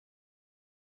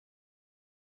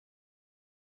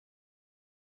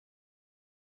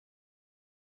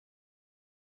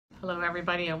Hello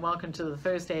everybody and welcome to the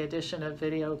Thursday edition of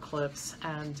Video Clips.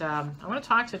 And I want to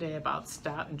talk today about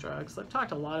statin drugs. I've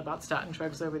talked a lot about statin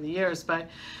drugs over the years, but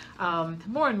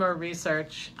more and more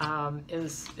research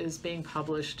is being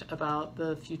published about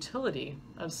the futility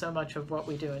of so much of what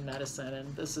we do in medicine,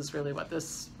 and this is really what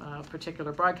this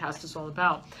particular broadcast is all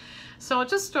about. So I'll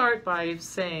just start by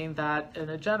saying that in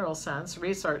a general sense,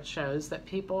 research shows that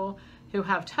people who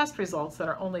have test results that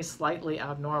are only slightly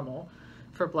abnormal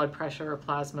for blood pressure or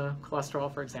plasma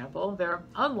cholesterol, for example, they're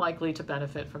unlikely to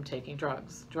benefit from taking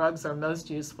drugs. Drugs are most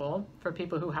useful for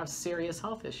people who have serious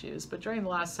health issues, but during the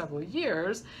last several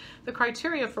years, the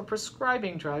criteria for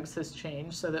prescribing drugs has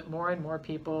changed so that more and more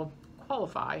people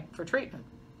qualify for treatment,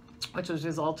 which has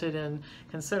resulted in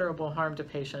considerable harm to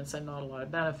patients and not a lot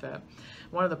of benefit.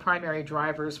 One of the primary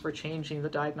drivers for changing the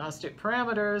diagnostic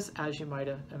parameters, as you might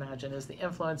imagine, is the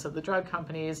influence of the drug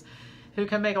companies, who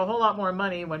can make a whole lot more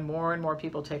money when more and more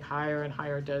people take higher and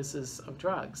higher doses of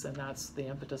drugs, and that's the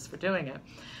impetus for doing it.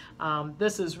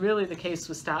 This is really the case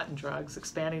with statin drugs.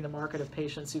 Expanding the market of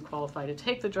patients who qualify to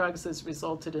take the drugs has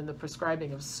resulted in the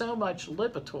prescribing of so much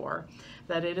Lipitor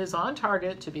that it is on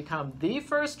target to become the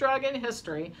first drug in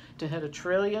history to hit $1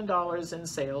 trillion in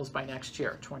sales by next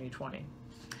year, 2020.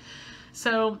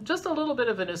 So just a little bit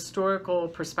of an historical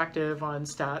perspective on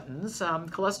statins.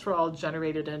 Cholesterol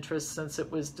generated interest since it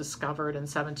was discovered in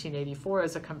 1784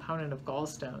 as a component of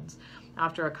gallstones.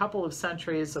 After a couple of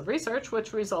centuries of research,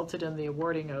 which resulted in the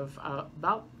awarding of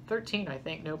about 13, I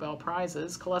think, Nobel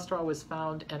Prizes, cholesterol was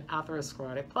found in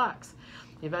atherosclerotic plaques.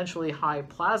 Eventually, high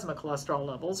plasma cholesterol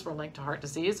levels were linked to heart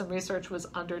disease, and research was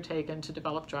undertaken to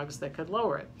develop drugs that could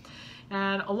lower it.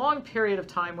 And a long period of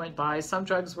time went by. Some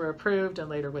drugs were approved and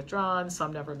later withdrawn.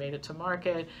 Some never made it to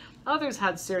market. Others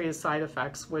had serious side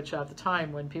effects, which at the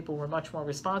time, when people were much more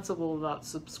responsible about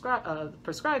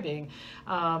prescribing,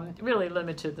 really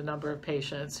limited the number of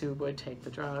patients who would take the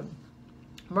drug.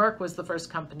 Merck was the first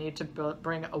company to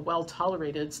bring a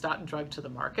well-tolerated statin drug to the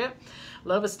market.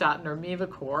 Lovastatin, or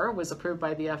Mevacor, was approved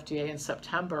by the FDA in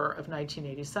September of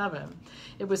 1987.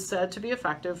 It was said to be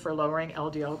effective for lowering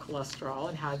LDL cholesterol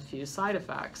and had few side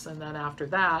effects. And then after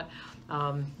that,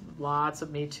 lots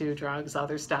of Me Too drugs,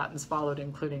 other statins followed,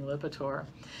 including Lipitor.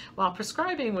 While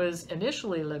prescribing was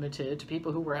initially limited to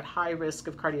people who were at high risk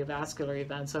of cardiovascular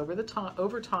events,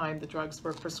 over time the drugs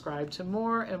were prescribed to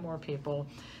more and more people,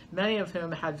 many of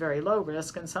whom had very low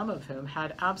risk and some of whom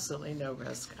had absolutely no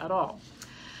risk at all.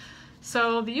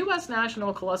 So the U.S.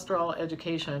 National Cholesterol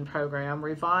Education Program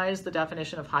revised the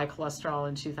definition of high cholesterol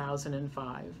in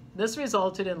 2005. This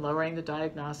resulted in lowering the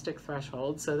diagnostic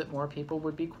threshold so that more people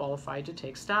would be qualified to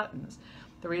take statins.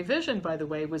 The revision, by the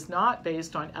way, was not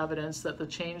based on evidence that the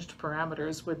changed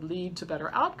parameters would lead to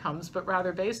better outcomes, but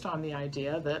rather based on the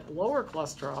idea that lower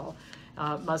cholesterol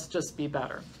must just be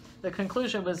better. The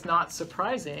conclusion was not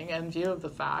surprising in view of the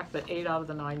fact that 8 out of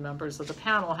the 9 members of the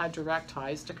panel had direct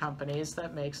ties to companies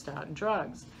that make statin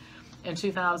drugs. In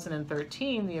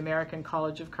 2013, the American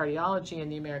College of Cardiology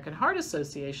and the American Heart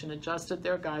Association adjusted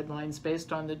their guidelines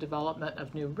based on the development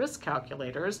of new risk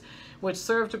calculators, which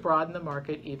served to broaden the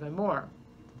market even more.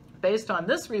 Based on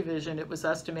this revision, it was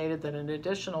estimated that an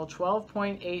additional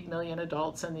 12.8 million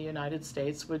adults in the United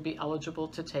States would be eligible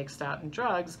to take statin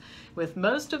drugs, with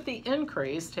most of the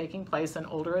increase taking place in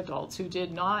older adults who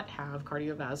did not have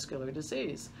cardiovascular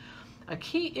disease. A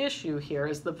key issue here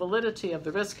is the validity of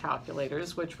the risk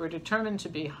calculators, which were determined to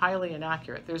be highly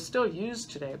inaccurate. They're still used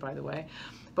today, by the way,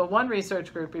 but one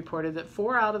research group reported that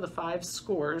 4 out of the 5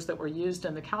 scores that were used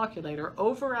in the calculator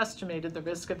overestimated the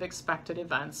risk of expected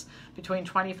events between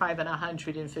 25 and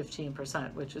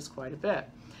 115%, which is quite a bit.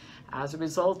 As a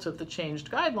result of the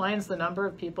changed guidelines, the number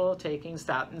of people taking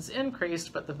statins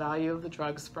increased, but the value of the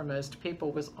drugs for most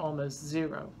people was almost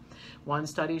zero. One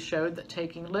study showed that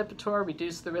taking Lipitor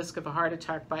reduced the risk of a heart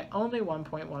attack by only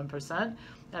 1.1%,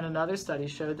 and another study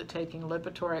showed that taking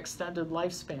Lipitor extended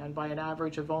lifespan by an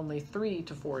average of only 3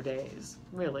 to 4 days.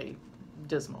 Really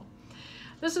dismal.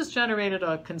 This has generated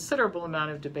a considerable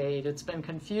amount of debate. It's been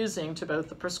confusing to both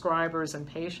the prescribers and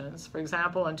patients. For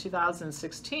example, in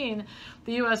 2016,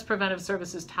 the U.S. Preventive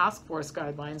Services Task Force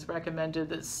guidelines recommended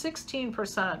that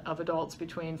 16% of adults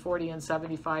between 40 and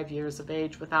 75 years of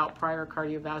age without prior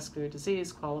cardiovascular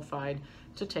disease qualified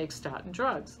to take statin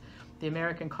drugs. The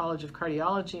American College of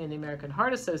Cardiology and the American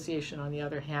Heart Association, on the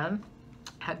other hand,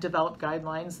 had developed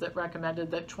guidelines that recommended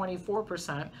that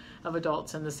 24% of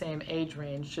adults in the same age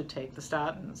range should take the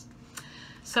statins.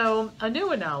 So a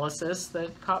new analysis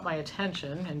that caught my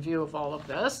attention in view of all of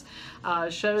this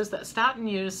shows that statin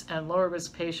use in lower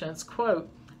risk patients, quote,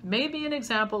 may be an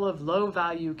example of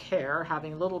low-value care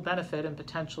having little benefit and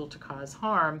potential to cause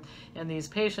harm in these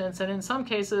patients, and in some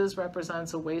cases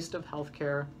represents a waste of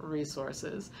healthcare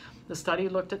resources. The study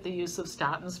looked at the use of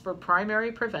statins for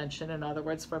primary prevention, in other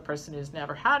words, for a person who's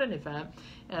never had an event,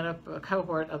 and a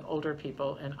cohort of older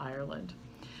people in Ireland.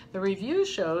 The review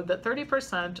showed that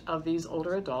 30% of these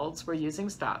older adults were using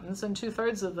statins, and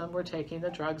 2/3 of them were taking the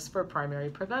drugs for primary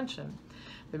prevention.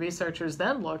 The researchers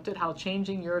then looked at how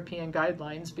changing European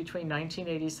guidelines between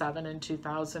 1987 and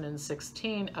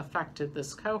 2016 affected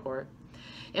this cohort.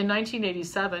 In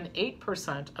 1987,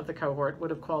 8% of the cohort would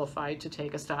have qualified to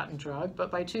take a statin drug,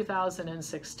 but by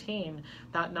 2016,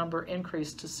 that number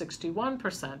increased to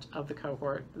 61% of the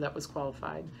cohort that was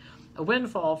qualified. A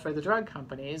windfall for the drug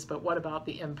companies, but what about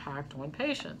the impact on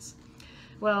patients?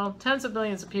 Well, tens of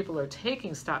millions of people are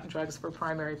taking statin drugs for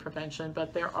primary prevention,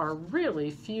 but there are really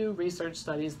few research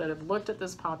studies that have looked at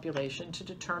this population to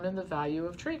determine the value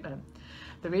of treatment.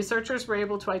 The researchers were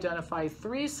able to identify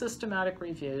 3 systematic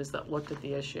reviews that looked at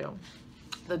the issue.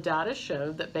 The data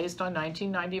showed that based on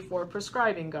 1994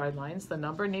 prescribing guidelines, the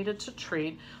number needed to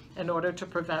treat in order to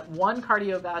prevent one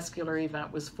cardiovascular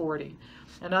event was 40.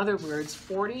 In other words,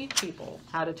 40 people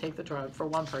had to take the drug for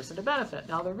one person to benefit.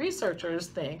 Now, the researchers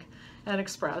think and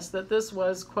express that this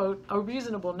was, quote, a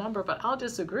reasonable number, but I'll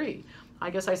disagree.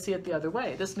 I guess I see it the other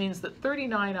way. This means that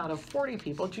 39 out of 40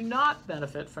 people do not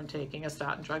benefit from taking a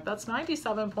statin drug. That's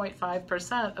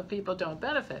 97.5% of people don't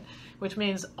benefit, which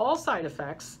means all side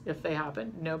effects, if they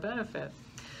happen, no benefit.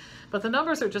 But the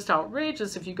numbers are just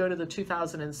outrageous if you go to the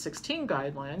 2016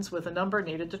 guidelines with a number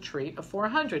needed to treat of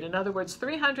 400. In other words,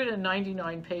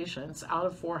 399 patients out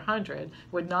of 400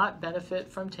 would not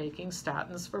benefit from taking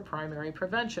statins for primary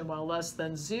prevention, while less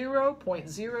than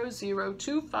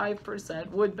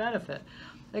 0.0025% would benefit.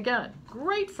 Again,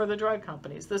 great for the drug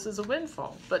companies. This is a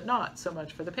windfall, but not so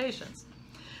much for the patients.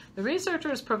 The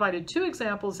researchers provided 2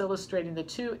 examples illustrating the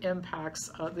true impact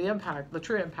of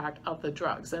the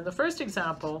drugs. And the first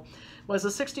example was a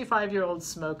 65-year-old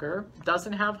smoker,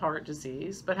 doesn't have heart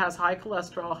disease, but has high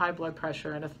cholesterol, high blood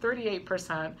pressure, and a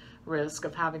 38% risk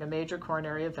of having a major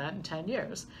coronary event in 10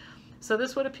 years. So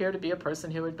this would appear to be a person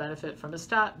who would benefit from a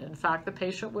statin. In fact, the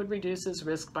patient would reduce his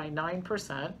risk by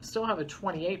 9%, still have a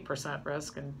 28%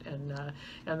 risk in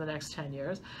the next 10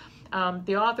 years.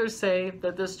 The authors say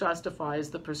that this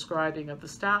justifies the prescribing of the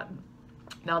statin.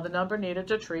 Now, the number needed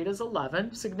to treat is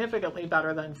 11, significantly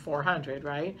better than 400,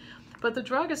 right? But the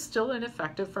drug is still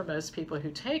ineffective for most people who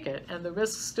take it, and the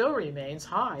risk still remains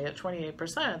high at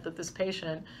 28% that this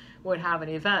patient would have an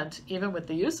event, even with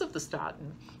the use of the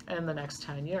statin, in the next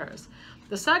 10 years.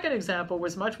 The second example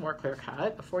was much more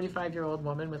clear-cut, a 45-year-old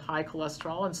woman with high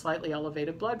cholesterol and slightly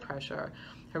elevated blood pressure.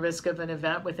 Her risk of an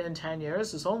event within 10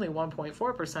 years is only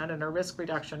 1.4%, and her risk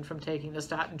reduction from taking the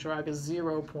statin drug is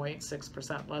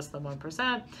 0.6%, less than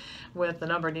 1%, with the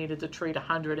number needed to treat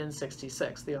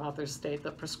 166. The authors state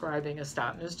that prescribing a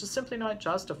statin is just simply not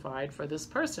justified for this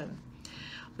person.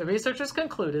 The researchers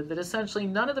concluded that essentially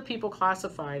none of the people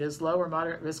classified as low or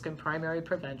moderate risk in primary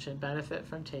prevention benefit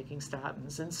from taking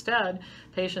statins. Instead,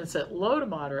 patients at low to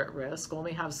moderate risk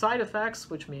only have side effects,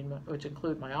 which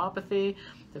include myopathy,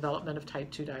 development of type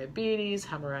 2 diabetes,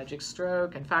 hemorrhagic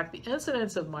stroke. In fact, the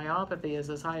incidence of myopathy is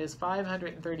as high as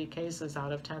 530 cases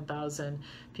out of 10,000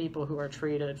 people who are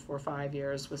treated for 5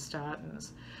 years with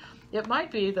statins. It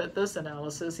might be that this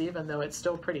analysis, even though it's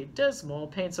still pretty dismal,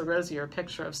 paints a rosier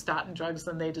picture of statin drugs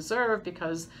than they deserve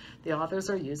because the authors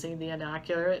are using the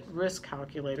inaccurate risk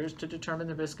calculators to determine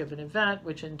the risk of an event,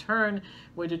 which in turn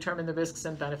would determine the risks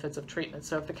and benefits of treatment.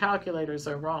 So if the calculators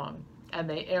are wrong and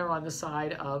they err on the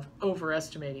side of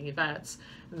overestimating events,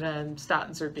 then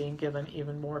statins are being given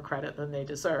even more credit than they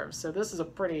deserve. So this is a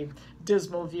pretty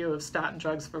dismal view of statin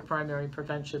drugs for primary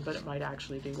prevention, but it might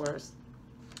actually be worse.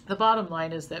 The bottom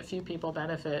line is that few people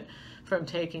benefit from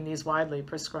taking these widely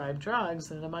prescribed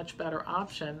drugs, and a much better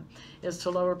option is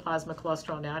to lower plasma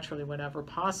cholesterol naturally whenever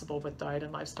possible with diet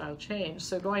and lifestyle change.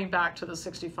 So going back to the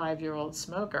 65-year-old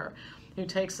smoker who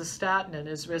takes a statin and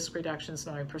his risk reduction is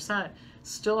 9%,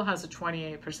 still has a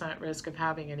 28% risk of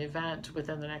having an event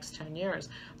within the next 10 years.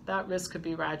 That risk could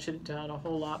be ratcheted down a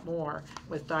whole lot more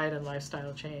with diet and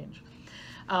lifestyle change.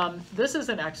 This is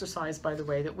an exercise, by the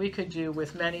way, that we could do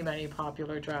with many, many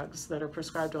popular drugs that are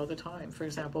prescribed all the time. For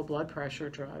example, blood pressure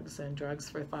drugs and drugs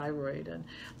for thyroid and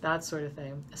that sort of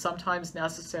thing. Sometimes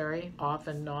necessary,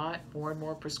 often not, more and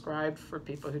more prescribed for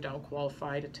people who don't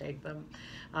qualify to take them.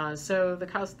 So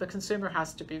the consumer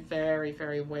has to be very,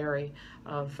 very wary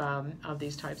of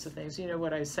these types of things. You know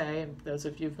what I say, and those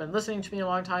of you who've been listening to me a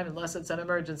long time, unless it's an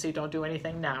emergency, don't do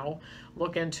anything now.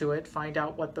 Look into it, find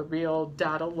out what the real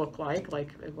data look like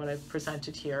what I've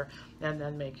presented here, and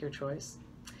then make your choice.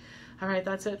 All right,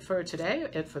 that's it for today,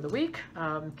 it for the week.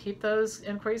 Keep those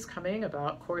inquiries coming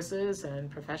about courses and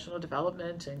professional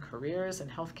development and careers and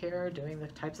healthcare, doing the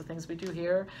types of things we do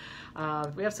here.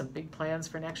 We have some big plans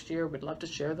for next year. We'd love to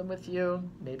share them with you.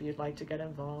 Maybe you'd like to get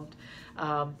involved.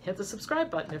 Hit the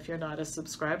subscribe button if you're not a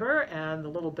subscriber, and the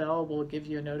little bell will give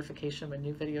you a notification when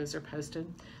new videos are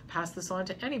posted. Pass this on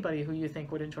to anybody who you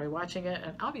think would enjoy watching it,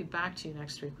 and I'll be back to you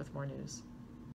next week with more news.